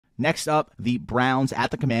Next up, the Browns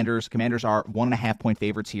at the Commanders. Commanders are 1.5-point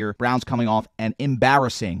favorites here. Browns coming off an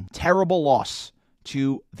embarrassing, terrible loss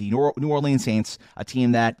to the New Orleans Saints, a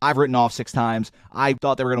team that I've written off 6 times. I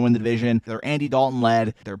thought they were going to win the division. They're Andy Dalton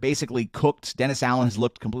led. They're basically cooked. Dennis Allen has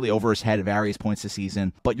looked completely over his head at various points this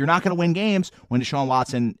season. But you're not going to win games when Deshaun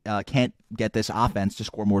Watson can't get this offense to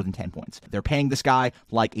score more than 10 points. They're paying this guy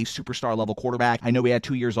like a superstar level quarterback. I know he had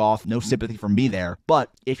 2 years off. No sympathy from me there.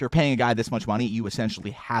 But if you're paying a guy this much money, you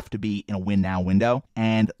essentially have to be in a win now window.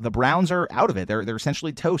 And the Browns are out of it. They're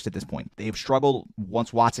essentially toast at this point. They've struggled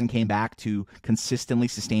once Watson came back to consistently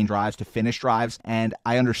sustain drives, to finish drives. And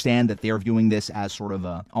I understand that they're viewing this as sort of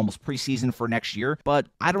a almost preseason for next year. But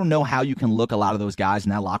I don't know how you can look a lot of those guys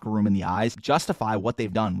in that locker room in the eyes, justify what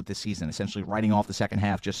they've done with this season, essentially writing off the second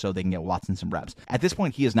half just so they can get Watson some reps. At this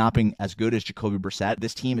point, he is not being as good as Jacoby Brissett.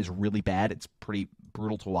 This team is really bad. It's pretty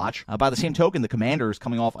brutal to watch. By the same token, the Commanders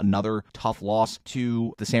coming off another tough loss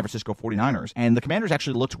to the San Francisco 49ers. And the Commanders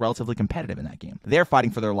actually looked relatively competitive in that game. They're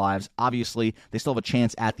fighting for their lives. Obviously, they still have a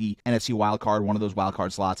chance at the NFC wildcard, one of those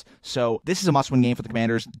wildcard slots. So this is a must-win game for the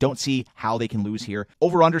Commanders. Don't see how they can lose here.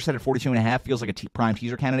 Over-under set at 42.5 feels like a prime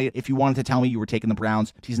teaser candidate. If you wanted to tell me you were taking the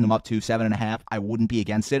Browns, teasing them up to 7.5, I wouldn't be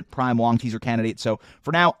against it. Prime long teaser candidate. So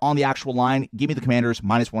for now, on the actual line, give me the Commanders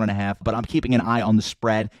 -1.5, but I'm keeping an eye on the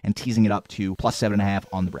spread and teasing it up to +7.5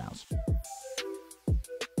 on the Browns.